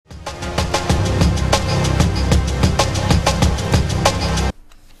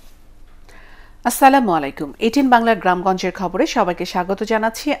আসসালামু আলাইকুম। ATN বাংলা গ্রামগঞ্জের খবরে সবাইকে স্বাগত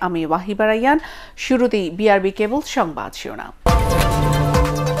জানাচ্ছি। আমি ওয়াহিবা রাইয়ান। শুরুতেই বিআরবি কেবল সংবাদ শিরোনাম।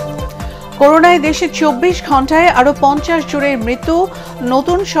 করোনায় দেশে 24 ঘন্টায় আরো 50 জনের মৃত্যু,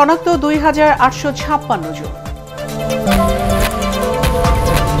 নতুন শনাক্ত 2856 জন।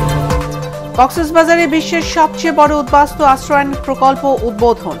 কক্সবাজারে বিশ্বের সবচেয়ে বড় উদ্বাস্তু আশ্রয়ণ প্রকল্প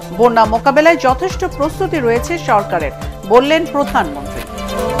উদ্বোধন, বন্যা মোকাবেলায় যথেষ্ট প্রস্তুতি রয়েছে সরকারের, বললেন প্রধানমন্ত্রী।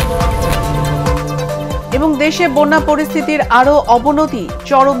 এবং দেশে বন্যা পরিস্থিতির আরও অবনতি,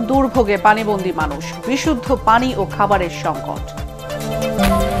 চরম দুর্ভোগে পানিবন্দী মানুষ, বিশুদ্ধ পানি ও খাবারের সংকট।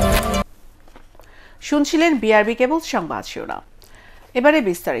 শুনছিলেন বিআরবি কেবল সংবাদ শিরোনাম। এবারে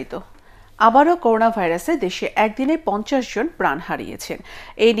বিস্তারিত। আবারও করোনা ভাইরাসে দেশে একদিনে 50 জন প্রাণ হারিয়েছেন।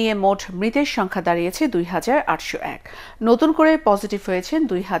 এই নিয়ে মোট মৃতের সংখ্যা দাঁড়িয়েছে 2801। নতুন করে পজিটিভ হয়েছেন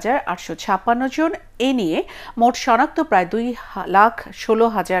 2856 জন। এ নিয়ে মোট শনাক্ত প্রায়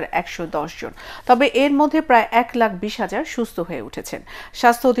 2,16,110 জন। তবে এর মধ্যে প্রায় 1,20,000 সুস্থ হয়ে উঠেছেন।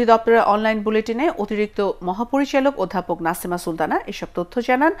 স্বাস্থ্য অধিদপ্তরের অনলাইন বুলেটিনে অতিরিক্ত মহাপরিচালক অধ্যাপক নাসিমা সুলতানা এসব তথ্য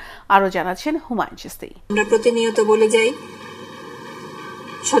জানান। আরও জানাচ্ছেন হুমায়ুন চিস্তি। আমরা প্রতিনিয়ত বলে যাই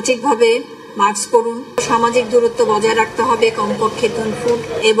সঠিকভাবে মাস্ক পরুন, সামাজিক দূরত্ব বজায় রাখতে হবে, কমপক্ষে 3 ফুট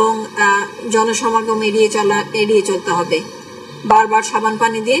এবং জনসমাগম এড়িয়ে চলতে হবে। বারবার সাবান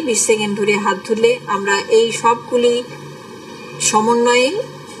পানি দিয়ে 20 সেকেন্ড ধরে হাত ধুলে আমরা এই সবগুলি সমন্বয়ে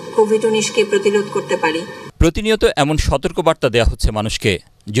কোভিড-19কে প্রতিরোধ করতে পারি। প্রতিনিয়ত এমন সতর্কবার্তা দেওয়া হচ্ছে মানুষকে,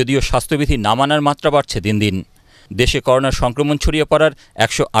 যদিও স্বাস্থ্যবিধি না মানার মাত্রা বাড়ছে দিন দিন। দেশে করোনার সংক্রমণ ছড়িয়ে পড়ার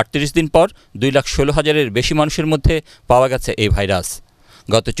 138 দিন পর 2,16,000-এর বেশি মানুষের মধ্যে পাওয়া গেছে এই ভাইরাস।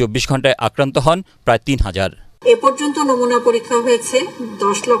 গত 24 ঘন্টায় আক্রান্ত হন প্রায় 3,000। এ পর্যন্ত নমুনা পরীক্ষা হয়েছে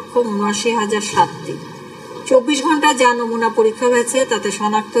 10,79,007টি। 24 ঘন্টায় যা নমুনা পরীক্ষা হয়েছে তাতে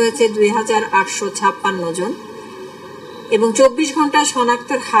শনাক্ত হয়েছে 2,856 জন এবং 24 ঘন্টায়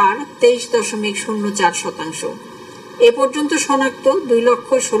শনাক্তের হার 23.04%। এ পর্যন্ত শনাক্ত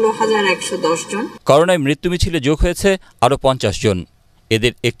 2,16,110 জন। করোনায় মৃত্যু মিছিলে যোগ হয়েছে আরও 50 জন।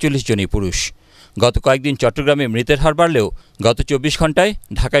 এদের 41 জনই পুরুষ। গত কয়েকদিন চট্টগ্রামে মৃতের হার বাড়লেও গত 24 ঘন্টায়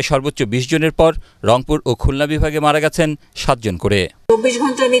ঢাকায় সর্বোচ্চ 20 জনের পর রংপুর ও খুলনা বিভাগে মারা গেছেন 7 জন করে। 24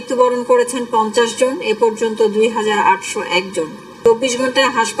 ঘন্টায় মৃত্যুবরণ করেছেন 50 জন, এ পর্যন্ত 2,801 জন। 24 ঘন্টায়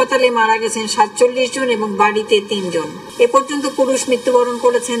হাসপাতালে মারা গেছেন 47 জন এবং বাড়িতে 3 জন। এ পর্যন্ত পুরুষ মৃত্যুবরণ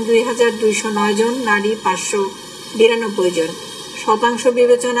করেছেন 2,209 জন, নারী 592 জন। শতাংশ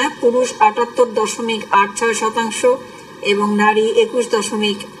বিবেচনায় পুরুষ 78.86% এবং নারী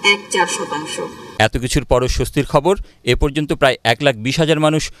 21.14%। এত কিছুর পরও স্বস্তির খবর, এ পর্যন্ত প্রায় 1,20,000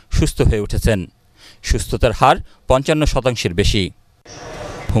 মানুষ সুস্থ হয়ে উঠেছেন। সুস্থতার হার 55%-এর বেশি।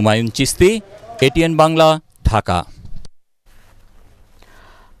 Humayun Chishti, ATN Bangla, Dhaka.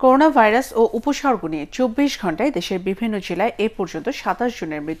 Corona virus ও উপসর্গ নিয়ে 24 ঘন্টায় দেশের বিভিন্ন জেলায় এ পর্যন্ত 27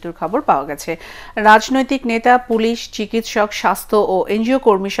 জনের মৃত্যুর খবর পাওয়া গেছে। রাজনৈতিক নেতা, পুলিশ, চিকিৎসক, স্বাস্থ্য ও এনজিও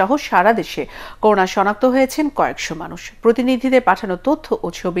কর্মী সহ সারা দেশে করোনা শনাক্ত হয়েছেন কয়েকশো মানুষ। প্রতিনিধিদের পাঠানো তথ্য ও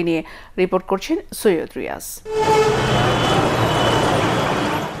ছবি নিয়ে রিপোর্ট করছেন সৈয়দ রিয়াজ।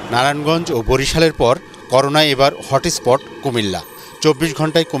 নারায়ণগঞ্জ ও বরিশালের পর করোনায় এবার হটস্পট কুমিল্লা। 24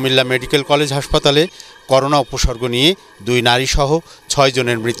 ঘন্টায় কুমিল্লা মেডিকেল কলেজ হাসপাতালে করোনা উপসর্গ নিয়ে 2 নারী সহ 6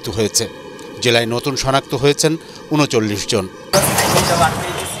 জনের মৃত্যু হয়েছে। জেলায় নতুন শনাক্ত হয়েছেন 39 জন।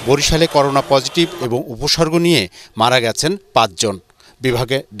 বরিশালে করোনা পজিটিভ এবং উপসর্গ নিয়ে মারা গেছেন 5 জন।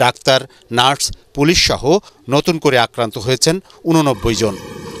 বিভাগে ডাক্তার, নার্স, পুলিশ সহ নতুন করে আক্রান্ত হয়েছেন 89 জন।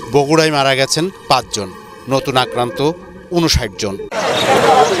 বগুড়ায় মারা গেছেন 5 জন, নতুন আক্রান্ত 59 জন।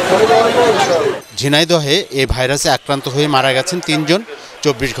 ঝিনাইদহে এ ভাইরাসে আক্রান্ত হয়ে মারা গেছেন 3 জন।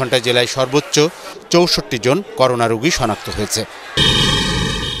 24 ঘন্টায় জেলায় সর্বোচ্চ 64 জন করোনা রোগী শনাক্ত হয়েছে।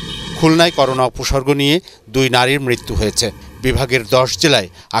 খুলনায় করোনা উপসর্গ নিয়ে 2 নারীর মৃত্যু হয়েছে। বিভাগের 10 জেলায়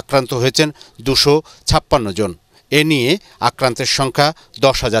আক্রান্ত হয়েছেন 256 জন। এ নিয়ে আক্রান্তের সংখ্যা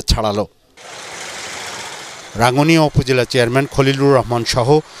 10,000 ছাড়ালো। রাঙ্গুনিয়া উপজেলা চেয়ারম্যান খলিলুর রহমান সহ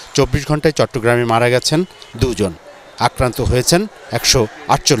 24 ঘন্টায় চট্টগ্রামে মারা গেছেন 2 জন। আক্রান্ত হয়েছেন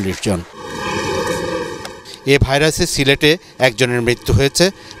 148 জন। এ ভাইরাসে সিলেটে 1 জনের মৃত্যু হয়েছে।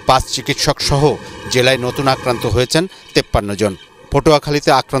 5 চিকিৎসক সহ জেলায় নতুন আক্রান্ত হয়েছেন 53 জন। পটুয়াখালীতে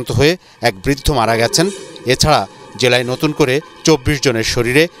আক্রান্ত হয়ে 1 বৃদ্ধ মারা গেছেন। এছাড়া জেলায় নতুন করে 24 জনের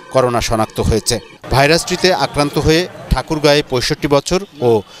শরীরে করোনা শনাক্ত হয়েছে। ভাইরাসটিতে আক্রান্ত হয়ে ঠাকুরগাঁয়ে 65 বছর ও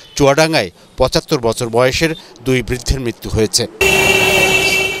চুয়াডাঙ্গায় 75 বছর বয়সের 2 বৃদ্ধের মৃত্যু হয়েছে।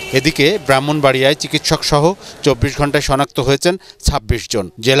 এদিকে ব্রাহ্মণবাড়িয়ায় চিকিৎসক সহ 24 ঘন্টায় শনাক্ত হয়েছেন 26 জন।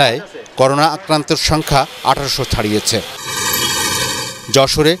 জেলায় করোনা আক্রান্তের সংখ্যা 1800 ছাড়িয়েছে।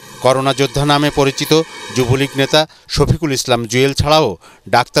 যশোরে করোনা যোদ্ধা নামে পরিচিত যুবলীগ নেতা শফিকুল ইসলাম জুয়েল ছাড়াও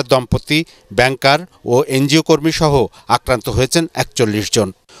ডাক্তার দম্পতি, ব্যাংকার ও এনজিও কর্মী সহ আক্রান্ত হয়েছেন 41 জন।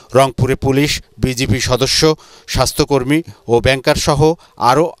 রংপুরে পুলিশ, বিজিবি সদস্য, স্বাস্থ্যকর্মী ও ব্যাংকার সহ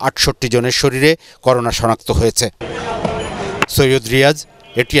আরও ৬৮ জনের শরীরে করোনা শনাক্ত হয়েছে। সৈয়দ রিয়াজ,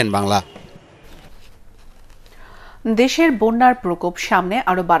 ATN বাংলা। দেশের বন্যার প্রকোপ সামনে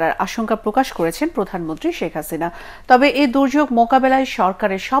আরও বাড়ার আশঙ্কা প্রকাশ করেছেন প্রধানমন্ত্রী শেখ হাসিনা। তবে এই দুর্যোগ মোকাবেলায়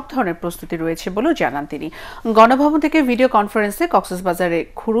সরকারের সব ধরনের প্রস্তুতি রয়েছে বলেও জানান তিনি। গণভবন থেকে ভিডিও কনফারেন্সে কক্সবাজারে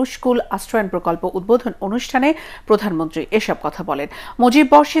খুরুশকুল আশ্রয়ণ প্রকল্প উদ্বোধন অনুষ্ঠানে প্রধানমন্ত্রী এসব কথা বলেন। মুজিব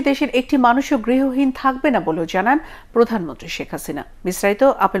বর্ষে দেশের একটি মানুষও গৃহহীন থাকবে না বলেও জানান প্রধানমন্ত্রী শেখ হাসিনা। বিস্তারিত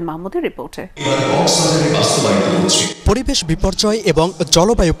আপেল মাহমুদের রিপোর্টে। পরিবেশ বিপর্যয় এবং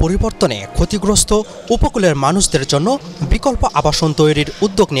জলবায়ু পরিবর্তনে ক্ষতিগ্রস্ত উপকূলের মানুষদের জন্য বিকল্প আবাসন তৈরির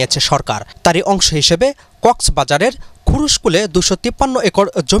উদ্যোগ নিয়েছে সরকার। তারই অংশ হিসেবে কক্সবাজারের খুরুশকুলে 253 একর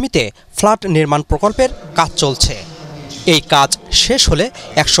জমিতে ফ্ল্যাট নির্মাণ প্রকল্পের কাজ চলছে। এই কাজ শেষ হলে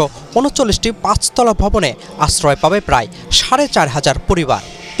 139টি 5তলা ভবনে আশ্রয় পাবে প্রায় 4500 পরিবার।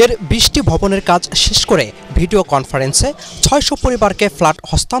 এর 20টি ভবনের কাজ শেষ করে ভিডিও কনফারেন্সে 600 পরিবারকে ফ্ল্যাট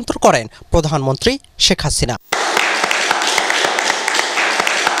হস্তান্তর করেন প্রধানমন্ত্রী শেখ হাসিনা।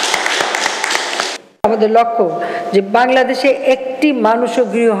 আমাদের লক্ষ্য যে বাংলাদেশে একটি মানুষও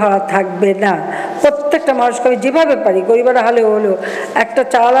গৃহহারা থাকবে না। প্রত্যেকটা মানুষকে আমি যেভাবে পারি, গরিবেরা হলেও একটা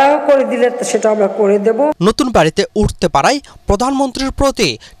চালাও করে দিলে সেটা আমরা করে দেব। নতুন বাড়িতে উঠতে পারায় প্রধানমন্ত্রীর প্রতি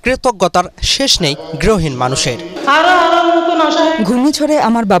কৃতজ্ঞতার শেষ নেই গৃহহীন মানুষের। ঘূর্ণিঝড়ে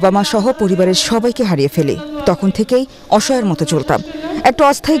আমার বাবা মা সহ পরিবারের সবাইকে হারিয়ে ফেলি। তখন থেকেই অসহায়ের মতো চলতাম। একটা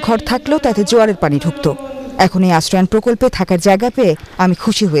অস্থায়ী ঘর থাকলেও তাতে জোয়ারের পানি ঢুকতো। এখন এই আশ্রয়ণ প্রকল্পে থাকার জায়গা পেয়ে আমি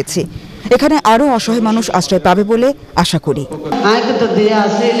খুশি হয়েছি। এখানে আরো অসহায় মানুষ আশ্রয় পাবে বলে আশা করি।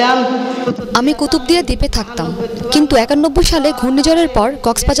 আমি কুতুবদিয়া দ্বীপে থাকতাম, কিন্তু 91 সালে ঘূর্ণিঝড়ের পর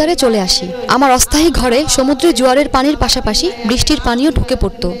কক্সবাজারে চলে আসি। আমার অস্থায়ী ঘরে সমুদ্রের জোয়ারের পানির পাশাপাশি বৃষ্টির পানিও ঢুকে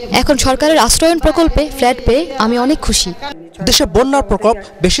পড়তো। এখন সরকারের আশ্রয়ণ প্রকল্পে ফ্ল্যাট পেয়ে আমি অনেক খুশি। দেশে বন্যার প্রকোপ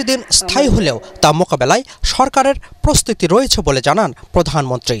বেশি দিন স্থায়ী হলেও তা মোকাবেলায় সরকারের প্রস্তুতি রয়েছে বলে জানান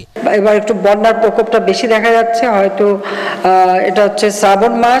প্রধানমন্ত্রী। এবার একটু বন্যার প্রকোপটা বেশি দেখা যাচ্ছে, হয়তো এটা হচ্ছে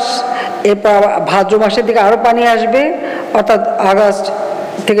শ্রাবণ মাস, এরপর ভাদ্র মাসের দিকে আরো পানি আসবে, অর্থাৎ আগস্ট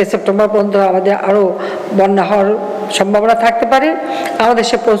থেকে সেপ্টেম্বর পর্যন্ত আমাদের আরো বন্যা হওয়ার সম্ভাবনা থাকতে পারে। আমাদের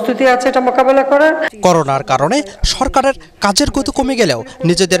সে প্রস্তুতি আছে এটা মোকাবেলা করার। করোনার কারণে সরকারের কাজের গতি কমে গেলেও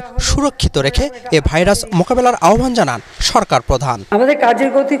নিজেদের সুরক্ষিত রেখে এ ভাইরাস মোকাবেলার আহ্বান জানান সরকার প্রধান। আমাদের কাজের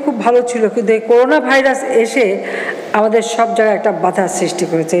গতি খুব ভালো ছিল, কিন্তু এই করোনা ভাইরাস এসে আমাদের সব জায়গায় একটা বাধার সৃষ্টি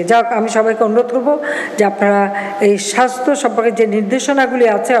করেছে। যাক, আমি সবাইকে অনুরোধ করব যে আপনারা এই স্বাস্থ্য সম্পর্কে যে নির্দেশনাগুলি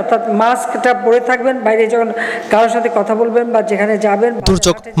আছে, অর্থাৎ মাস্কটা পরে থাকবেন, বাইরে যখন কারোর সাথে কথা বলবেন বা যেখানে যাবেন।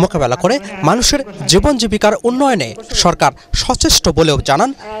 দুর্যোগ মোকাবেলা করে মানুষের জীবন জীবিকার উন্নয়নে সরকার সচেষ্ট বলেও জানান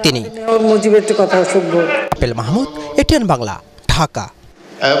তিনি। মুজিবের কথা শুনবো। Apple Mahmud, ATN Bangla, Dhaka.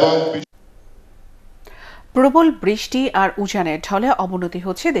 প্রবল বৃষ্টি আর উজানের ঢলে অবনতি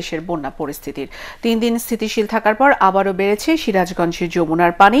হচ্ছে দেশের বন্যা পরিস্থিতির। 3 দিন স্থিতিশীল থাকার পর আবারও বেড়েছে সিরাজগঞ্জের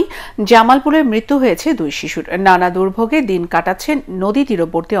যমুনার পানি। জামালপুরে মৃত্যু হয়েছে 2 শিশুর। নানা দুর্ভোগে দিন কাটাচ্ছেন নদী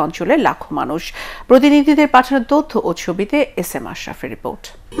তীরবর্তী অঞ্চলের লাখো মানুষ। প্রতিনিধিদের পাঠানো তথ্য ও ছবিতে SM আশরাফের রিপোর্ট।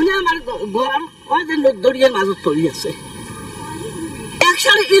 না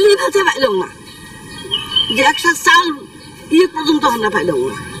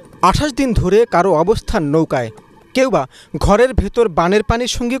 28 দিন ধরে কারো অবস্থান নৌকায়, কেউ বা ঘরের ভেতর বানের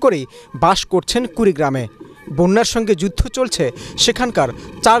পানির সঙ্গে করেই বাস করছেন কুড়িগ্রামে। বন্যার সঙ্গে যুদ্ধ চলছে সেখানকার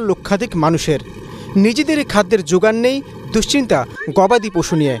 4 লক্ষাধিক মানুষের। নিজেদেরই খাদ্যের জোগান নেই, দুশ্চিন্তা গবাদি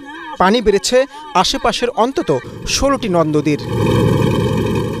পশু নিয়ে। পানি বেড়েছে আশেপাশের অন্তত 16টি নদ নদীর।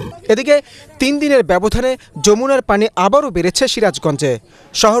 এদিকে 3 দিনের ব্যবধানে যমুনার পানি আবারও বেড়েছে সিরাজগঞ্জে।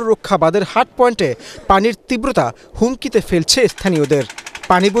 শহর রক্ষা বাঁধের হাট পয়েন্টে পানির তীব্রতা হুমকিতে ফেলছে স্থানীয়দের।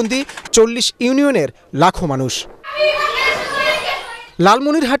 পানিবন্দী 40 ইউনিয়নের লাখো মানুষ।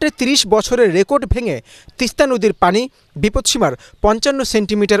 লালমনিরহাটে 30 বছরের রেকর্ড ভেঙে তিস্তা নদীর পানি বিপদসীমার 55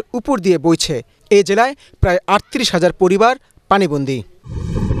 সেন্টিমিটার উপর দিয়ে বইছে। এ জেলায় প্রায় 38,000 পরিবার পানিবন্দী।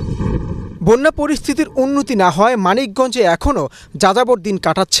 বন্যা পরিস্থিতির উন্নতি না হয় মানিকগঞ্জে এখনও যাযাবর দিন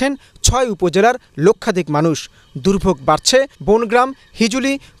কাটাচ্ছেন 6 উপজেলার লক্ষাধিক মানুষ। দুর্ভোগ বাড়ছে বনগ্রাম,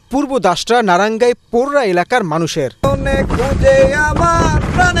 হিজুলি, পূর্ব দাসরা, নারাঙ্গাই, পোররা এলাকার মানুষের।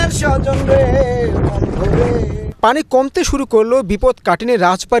 পানি কমতে শুরু করলো বিপদ কাটিনে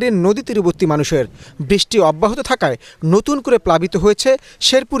রাজবাড়ির নদী তীরবর্তী মানুষের। বৃষ্টি অব্যাহত থাকায় নতুন করে প্লাবিত হয়েছে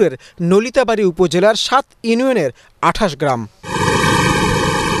শেরপুরের নলিতাবাড়ি উপজেলার 7 ইউনিয়নের 28 গ্রাম।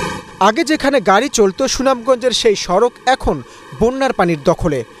 আগে যেখানে গাড়ি চলত সুনামগঞ্জের সেই সড়ক এখন বন্যার পানির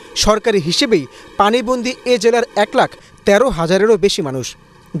দখলে। সরকারি হিসেবেই পানিবন্দী এ জেলার 1,13,000-এরও বেশি মানুষ।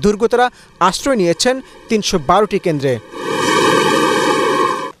 দুর্গতরা আশ্রয় নিয়েছেন 312টি কেন্দ্রে।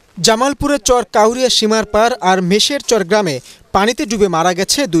 জামালপুরের চর কাউরিয়া সীমার পার আর মেশের চর গ্রামে পানিতে ডুবে মারা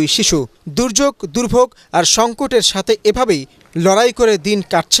গেছে 2 শিশু। দুর্যোগ, দুর্ভোগ আর সংকটের সাথে এভাবেই লড়াই করে দিন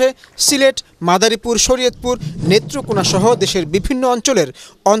কাটছে সিলেট, মাদারীপুর, শরীয়তপুর, নেত্রকোনা সহ দেশের বিভিন্ন অঞ্চলের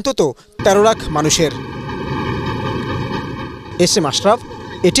অন্তত 13 লাখ মানুষের। SM Ashraf,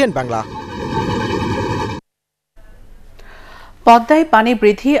 ATN Bangla. পদ্মায় পানি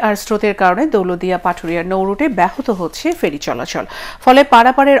বৃদ্ধি আর স্রোতের কারণে দৌলতদিয়া পাটুরিয়া নৌরুটে ব্যাহত হচ্ছে ফেরি চলাচল। ফলে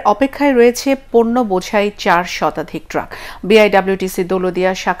পারাপারের অপেক্ষায় রয়েছে পণ্য বোঝাই 4 শতাধিক ট্রাক। বিআইডব্লিউটিসি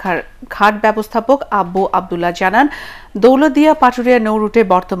দৌলতদিয়া শাখার ঘাট ব্যবস্থাপক আব্বু আবদুল্লাহ জানান, দৌলতদিয়া পাটুরিয়া নৌরুটে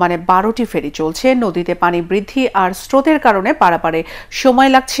বর্তমানে 12টি ফেরি চলছে। নদীতে পানি বৃদ্ধি আর স্রোতের কারণে পারাপারে সময়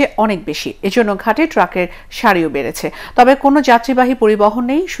লাগছে অনেক বেশি। এজন্য ঘাটে ট্রাকের সারিও বেড়েছে। তবে কোনো যাত্রীবাহী পরিবহন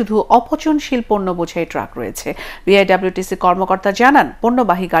নেই, শুধু অপচনশীল পণ্য বোঝাই ট্রাক রয়েছে। বিআইডব্লিউটিসি কর্মকর্তা জানান,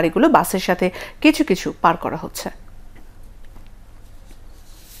 পণ্যবাহী গাড়িগুলো বাসের সাথে কিছু কিছু পার করা হচ্ছে।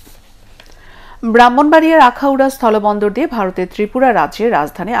 ব্রাহ্মণবাড়িয়ার আখাউড়া স্থলবন্দর দিয়ে ভারতের ত্রিপুরা রাজ্যের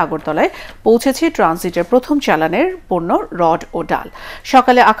রাজধানী আগরতলায় পৌঁছেছে ট্রানজিটের প্রথম চালানের পণ্য রড ও ডাল।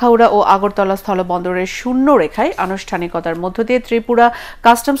 সকালে আখাউড়া ও আগরতলা স্থলবন্দরের শূন্য রেখায় আনুষ্ঠানিকতার মধ্য দিয়ে ত্রিপুরা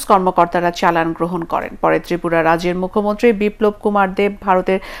কাস্টমস কর্মকর্তারা চালান গ্রহণ করেন। পরে ত্রিপুরা রাজ্যের মুখ্যমন্ত্রী বিপ্লব কুমার দেব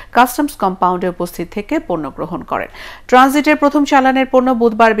ভারতের কাস্টমস কম্পাউন্ডে উপস্থিত থেকে পণ্য গ্রহণ করেন। ট্রানজিটের প্রথম চালানের পণ্য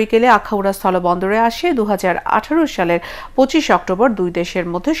বুধবার বিকেলে আখাউড়া স্থলবন্দরে আসে। 2018 সালের 25 অক্টোবর দুই দেশের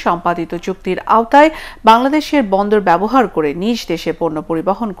মধ্যে সম্পাদিত চুক্তির আওতায় বাংলাদেশের বন্দর ব্যবহার করে নিজ দেশে পণ্য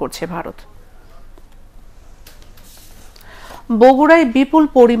পরিবহন করছে ভারত। বগুড়ায় বিপুল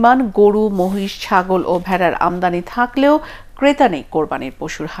পরিমাণ গরু, মহিষ, ছাগল ও ভেড়ার আমদানি থাকলেও ক্রেতা নেই কোরবানির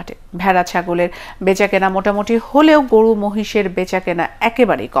পশুর হাটে। ভেড়া, ছাগলের বেচাকেনা মোটামুটি হলেও গরু, মহিষের বেচাকেনা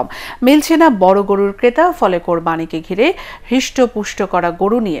একেবারেই কম। মিলছে না বড় গরুর ক্রেতা। ফলে কোরবানিকে ঘিরে হৃষ্টপুষ্ট করা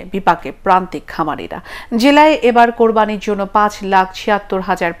গরু নিয়ে বিপাকে প্রান্তিক খামারিরা। জেলায় এবার কোরবানির জন্য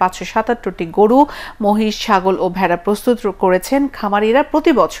 5,76,577টি গরু, মহিষ, ছাগল ও ভেড়া প্রস্তুত করেছেন খামারিরা।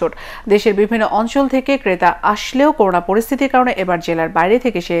 প্রতি বছর দেশের বিভিন্ন অঞ্চল থেকে ক্রেতা আসলেও করোনা পরিস্থিতির কারণে এবার জেলার বাইরে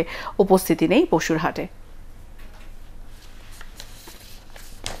থেকে সে উপস্থিতি নেই পশুর হাটে।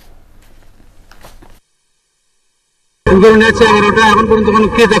 গরু নিয়েছে ওটা এখন পর্যন্ত কোনো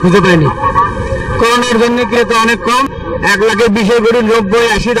ক্রেতা খুঁজে পায়নি। করোনার জন্য ক্রেতা অনেক কম। 1,20,000 গরুর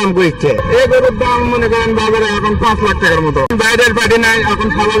 90-80 দাম করেছে। এই গরুর দাম মনে করেন বাজারে এখন 5 লাখ টাকার মতো। বাইরের পার্টি নাই, এখন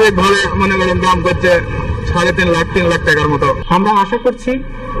স্বাভাবিক ভাবে মনে করেন দাম করছে 3.5 লাখ টাকার মতো। আমরা আশা করছি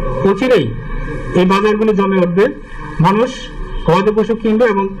অচিরেই এই বাজারগুলো জমে উঠবে, মানুষ গবাদি পশু কিনবে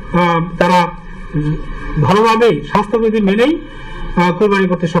এবং তারা ভালোভাবেই স্বাস্থ্যবিধি মেনেই কোরবানি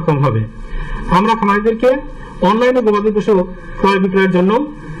করতে সক্ষম হবে। আমরা খামারিদেরকে অনলাইনে গবাদি পশু ক্রয় বিক্রয়ের জন্য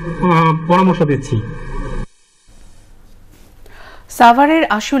পরামর্শ দিচ্ছি। সাভারের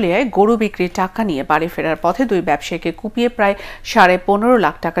আশুলিয়ায় গরু বিক্রির টাকা নিয়ে বাড়ি ফেরার পথে দুই ব্যবসায়ীকে কুপিয়ে প্রায় 15.5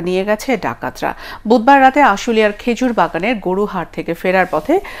 লাখ টাকা নিয়ে গেছে ডাকাতরা। বুধবার রাতে আশুলিয়ার খেজুর বাগানের গরুহাট থেকে ফেরার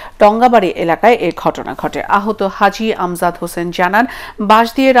পথে টঙ্গাবাড়ি এলাকায় এ ঘটনা ঘটে। আহত হাজি আমজাদ হোসেন জানান, বাঁশ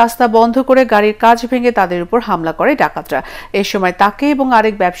দিয়ে রাস্তা বন্ধ করে গাড়ির কাঁচ ভেঙে তাদের উপর হামলা করে ডাকাতরা। এ সময় তাকে এবং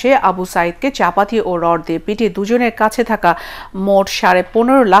আরেক ব্যবসায়ী আবু সাইদকে চাপাতি ও রড দিয়ে পিটিয়ে দুজনের কাছে থাকা মোট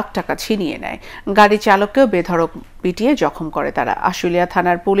 15.5 লাখ টাকা ছিনিয়ে নেয়। গাড়ি চালককেও বেধড়ক পিটিয়ে জখম করে তারা। আশুলিয়া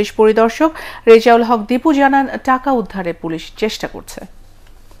থানার পুলিশ পরিদর্শক রেজাউল হক দীপু জানান, টাকা উদ্ধারে পুলিশ চেষ্টা করছে।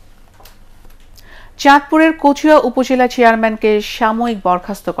 চাঁদপুরের কচুয়া উপজেলা চেয়ারম্যানকে সাময়িক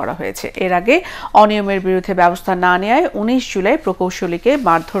বরখাস্ত করা হয়েছে। এর আগে অনিয়মের বিরুদ্ধে ব্যবস্থা না নেওয়ায় 19 জুলাই প্রকৌশলীকে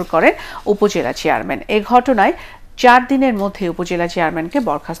মারধর করেন উপজেলা চেয়ারম্যান। এ ঘটনায় 4 দিনের মধ্যে উপজেলা চেয়ারম্যানকে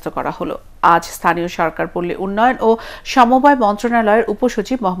বরখাস্ত করা হলো। আজ স্থানীয় সরকার, পল্লী উন্নয়ন ও সমবায় মন্ত্রণালয়ের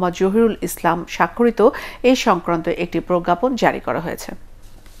উপসচিব মোহাম্মদ জহিরুল ইসলাম স্বাক্ষরিত এই সংক্রান্ত একটি প্রজ্ঞাপন জারি করা হয়েছে।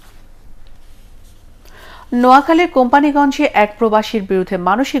 নোয়াখালীর কোম্পানিগঞ্জে এক প্রবাসীর বিরুদ্ধে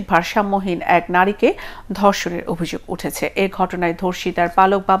মানসিক ভারসাম্যহীন এক নারীকে ধর্ষণের অভিযোগ উঠেছে। এ ঘটনায় ধর্ষিতার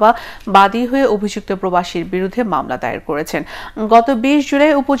পালক বাবা বাদী হয়ে অভিযুক্ত প্রবাসীর বিরুদ্ধে মামলা দায়ের করেছেন। গত 20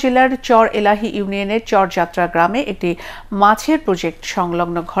 জুলাই উপজেলার চর এলাহি ইউনিয়নের চরযাত্রা গ্রামে একটি মাছের প্রজেক্ট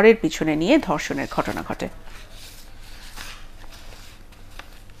সংলগ্ন ঘরের পিছনে নিয়ে ধর্ষণের ঘটনা ঘটে।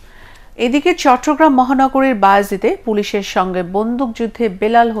 এদিকে চট্টগ্রাম মহানগরীর বায়েজিদে পুলিশের সঙ্গে বন্দুকযুদ্ধে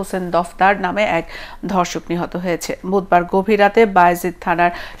বেলাল হোসেন দফদার নামে এক ধর্ষক নিহত হয়েছে। বুধবার গভীর রাতে বায়েজিদ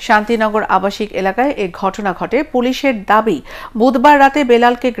থানার শান্তিনগর আবাসিক এলাকায় এই ঘটনা ঘটে। পুলিশের দাবি, বুধবার রাতে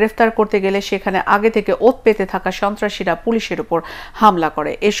বেলালকে গ্রেফতার করতে গেলে সেখানে আগে থেকে ওত পেতে থাকা সন্ত্রাসীরা পুলিশের উপর হামলা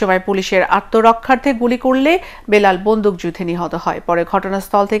করে। এ সময় পুলিশের আত্মরক্ষার্থে গুলি করলে বেলাল বন্দুকযুদ্ধে নিহত হয়। পরে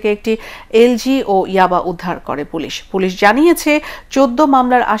ঘটনাস্থল থেকে একটি এলজি ও ইয়াবা উদ্ধার করে পুলিশ। পুলিশ জানিয়েছে, 14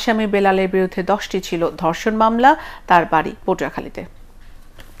 মামলার আসামি বেলালের বিরুদ্ধে 10টি ছিল ধর্ষণ মামলা। তার বাড়ি পটুয়াখালীতে।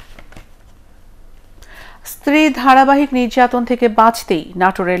 স্ত্রী ধারাবাহিক নির্যাতন থেকে বাঁচতেই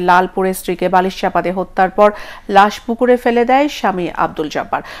নাটোরের লালপুরে স্ত্রীকে বালিশ চাপা দিয়ে হত্যার পর লাশ পুকুরে ফেলে দেয় স্বামী আব্দুল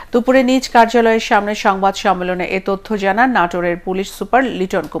জব্বার। দুপুরে নিজ কার্যালয়ের সামনে সংবাদ সম্মেলনে এ তথ্য জানান নাটোরের পুলিশ সুপার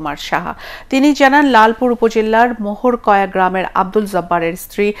লিটন কুমার সাহা। তিনি জানান, লালপুর উপজেলার মোহরকয়া গ্রামের আব্দুল জব্বারের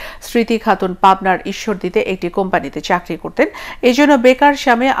স্ত্রী স্মৃতি খাতুন পাবনার ঈশ্বরদীতে একটি কোম্পানিতে চাকরি করতেন। এজন্য বেকার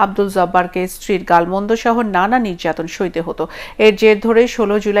স্বামী আব্দুল জব্বারকে স্ত্রীর গালমন্দ সহ নানা নির্যাতন সইতে হতো। এর জের ধরে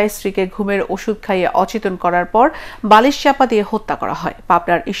 16 জুলাই স্ত্রীকে ঘুমের ওষুধ খাইয়ে অচেতন করার পর বালিশ চাপা দিয়ে হত্যা করা হয়।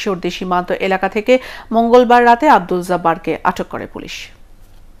 পাবনার ঈশ্বরদী সীমান্ত এলাকা থেকে মঙ্গলবার রাতে আব্দুল জব্বারকে আটক করে পুলিশ।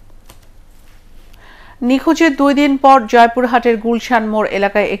 নিখোঁজের 2 দিন পর জয়পুরহাটের গুলশান মোড়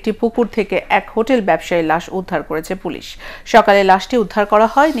এলাকায় একটি পুকুর থেকে এক হোটেল ব্যবসায়ীর লাশ উদ্ধার করেছে পুলিশ। সকালে লাশটি উদ্ধার করা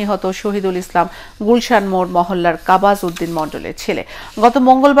হয় নিহত শহীদুল ইসলাম গুলশান মোড় মহল্লার কাবাজ উদ্দিন মণ্ডলের ছেলে। গত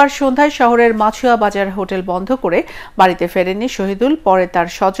মঙ্গলবার সন্ধ্যায় শহরের মাছুয়া বাজার হোটেল বন্ধ করে বাড়িতে ফেরেননি শহীদুল। পরে তার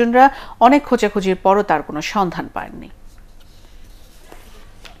স্বজনরা অনেক খোঁজাখুঁজির পরও তার কোনো সন্ধান পায়নি।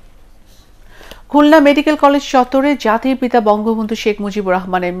 খুলনা মেডিকেল কলেজ চত্বরে জাতির পিতা বঙ্গবন্ধু শেখ মুজিবুর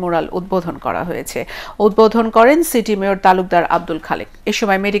রহমানের ম্যুরাল উদ্বোধন করা হয়েছে। উদ্বোধন করেন সিটি মেয়র তালুকদার আব্দুল খালেক। এ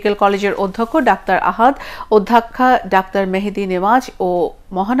সময় মেডিকেল কলেজের অধ্যক্ষ ডাক্তার আহাদ, অধ্যক্ষা ডাক্তার মেহেদি নেওয়াজ ও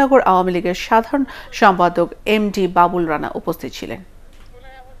মহানগর আওয়ামী লীগের সাধারণ সম্পাদক এমডি বাবুল রানা উপস্থিত ছিলেন।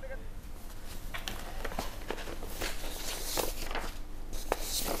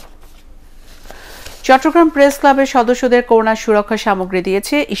 চট্টগ্রাম প্রেস ক্লাবের সদস্যদের করোনা সুরক্ষা সামগ্রী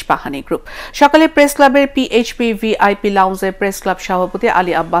দিয়েছে ইস্পাহানি গ্রুপ। সকালে প্রেস ক্লাবের পিএইচপি ভিআইপি লাউঞ্জে প্রেস ক্লাব সভাপতি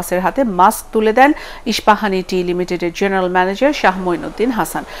আলী আব্বাসের হাতে মাস্ক তুলে দেন ইস্পাহানি টি লিমিটেডের general manager Shah Moinuddin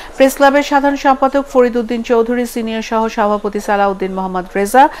Hasan. Press ক্লাবের সাধারণ সম্পাদক ফরিদ উদ্দিন চৌধুরী, সিনিয়র সহ সভাপতি সালাউদ্দিন মোহাম্মদ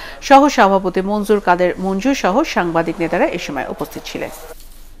রেজা, সহ সভাপতি মঞ্জুর কাদের মঞ্জু সহ সাংবাদিক নেতারা এ সময় উপস্থিত ছিলেন।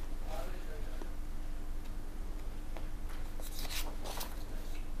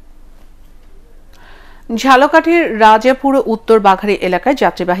 ঝালকাঠির রাজাপুর উত্তর বাঘারি এলাকায়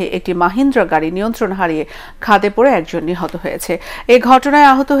যাত্রীবাহী একটি মাহিন্দ্রা গাড়ি নিয়ন্ত্রণ হারিয়ে খাদে পড়ে একজন নিহত হয়েছে। এই ঘটনায়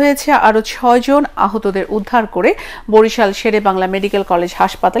আহত হয়েছে আরও 6 জন। আহতদের উদ্ধার করে বরিশাল শেরে বাংলা মেডিকেল কলেজ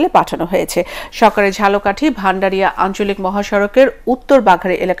হাসপাতালে পাঠানো হয়েছে। সকালে ঝালকাঠি ভান্ডারিয়া আঞ্চলিক মহাসড়কের উত্তর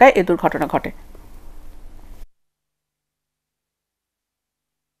বাঘারি এলাকায় এ দুর্ঘটনা ঘটে।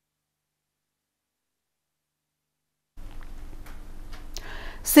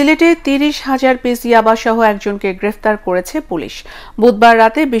 সিলেটে 30,000 পিস ইয়াবা সহ একজনকে গ্রেফতার করেছে পুলিশ। বুধবার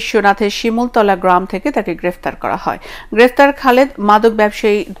রাতে বিশ্বনাথের শিমুলতলা গ্রাম থেকে তাকে গ্রেফতার করা হয়। গ্রেফতার খালেদ মাদক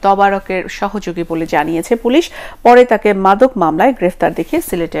ব্যবসায়ী তবারকের সহযোগী বলে জানিয়েছে পুলিশ। পরে তাকে মাদক মামলায় গ্রেফতার দেখিয়ে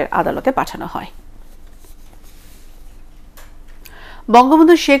সিলেটের আদালতে পাঠানো হয়।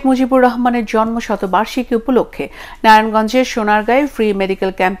 বঙ্গবন্ধু শেখ মুজিবুর রহমানের জন্মশতবার্ষিকী উপলক্ষে নারায়ণগঞ্জের সোনারগাঁয়ে ফ্রি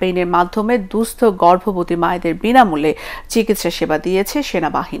মেডিকেল ক্যাম্পেইনের মাধ্যমে দুস্থ গর্ভবতী মায়েদের বিনামূল্যে চিকিৎসা সেবা দিয়েছে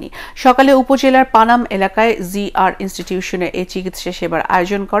সেনাবাহিনী। সকালে উপজেলার পানাম এলাকায় জিআর ইনস্টিটিউশনে এই চিকিৎসা সেবার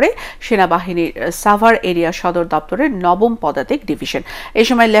আয়োজন করে সেনাবাহিনীর সাভার এরিয়া সদর দপ্তরের 9ম পদাতিক ডিভিশন। এ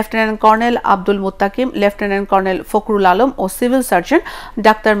সময় lieutenant colonel Abdul মুত্তাকিম, lieutenant colonel Fakhrul Alam ও civil surgeon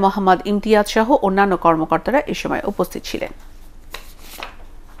doctor Mohammad Imtiaz সহ অন্যান্য কর্মকর্তারা এ সময় উপস্থিত ছিলেন।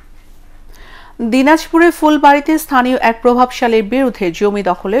 দিনাজপুরে ফুলবাড়িতে স্থানীয় এক প্রভাবশালীর বিরুদ্ধে জমি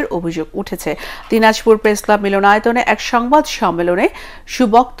দখলের অভিযোগ উঠেছে। দিনাজপুর প্রেস ক্লাব মিলনায়তনে এক সংবাদ সম্মেলনে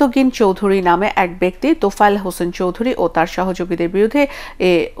সুবক্তগিন চৌধুরী নামে এক ব্যক্তি তোফায়েল হোসেন চৌধুরী ও তার সহযোগীদের বিরুদ্ধে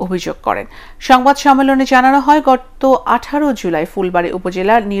এ অভিযোগ করেন। সংবাদ সম্মেলনে জানানো হয়, গত 18 জুলাই ফুলবাড়ি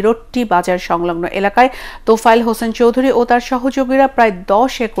উপজেলার নিরট্টি বাজার সংলগ্ন এলাকায় তোফায়েল হোসেন চৌধুরী ও তার সহযোগীরা প্রায়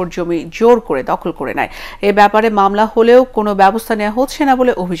 10 একর জমি জোর করে দখল করে নেয়। এ ব্যাপারে মামলা হলেও কোনো ব্যবস্থা নেওয়া হচ্ছে না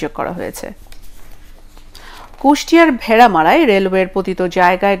বলে অভিযোগ করা হয়েছে। কুষ্টিয়ার ভেড়ামারায় রেলওয়ের পতিত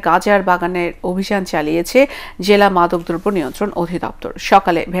জায়গায় গাঁজার বাগানের অভিযান চালিয়েছে জেলা মাদকদ্রব্য নিয়ন্ত্রণ অধিদপ্তর।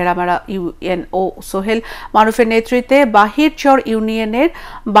 সকালে ভেড়ামারা ইউএনও সোহেল মারুফের নেতৃত্বে বাহিরচর ইউনিয়নের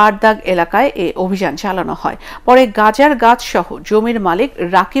বারদাগ এলাকায় এ অভিযান চালানো হয়। পরে গাঁজার গাছ সহ জমির মালিক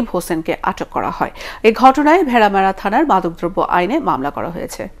রাকিব হোসেনকে আটক করা হয়। এ ঘটনায় ভেড়ামারা থানার মাদকদ্রব্য আইনে মামলা করা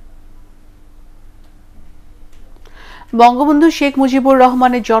হয়েছে। বঙ্গবন্ধু শেখ মুজিবুর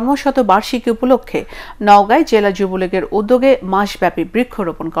রহমানের জন্মশতবার্ষিকী উপলক্ষে নওগাঁয় জেলা যুবলীগের উদ্যোগে মাসব্যাপী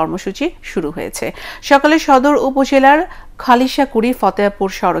বৃক্ষরোপণ কর্মসূচি শুরু হয়েছে। সকালে সদর উপজেলার খালিশাকুড়ি ফতেহাপুর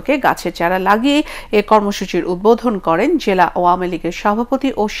সড়কে গাছের চারা লাগিয়ে এ কর্মসূচির উদ্বোধন করেন জেলা আওয়ামী লীগের সভাপতি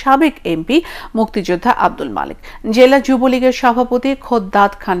ও সাবেক এমপি মুক্তিযোদ্ধা আব্দুল মালিক। জেলা যুবলীগের সভাপতি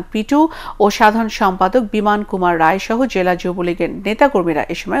খোদ্দাত খান পিটু ও সাধারণ সম্পাদক বিমান কুমার রায় সহ জেলা যুবলীগের নেতাকর্মীরা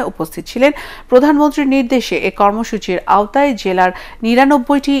এ সময় উপস্থিত ছিলেন। প্রধানমন্ত্রীর নির্দেশে এ কর্মসূচির আওতায় জেলার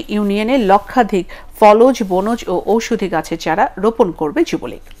 99টি ইউনিয়নে লক্ষাধিক ফলজ, বনজ ও ঔষধি গাছের চারা রোপণ করবে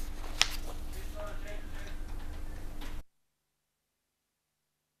যুবলীগ।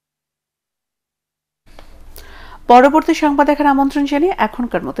 পরবর্তী সংবাদ দেখার আমন্ত্রণ জানিয়ে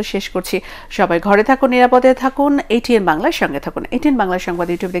এখনকার মতো শেষ করছি। সবাই ঘরে থাকুন, নিরাপদে থাকুন, ATN বাংলার সঙ্গে থাকুন। ATN বাংলা সংবাদ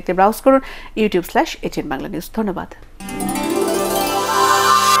ইউটিউব দেখতে ব্রাউজ করুন youtube/ATN Bangla News। ধন্যবাদ।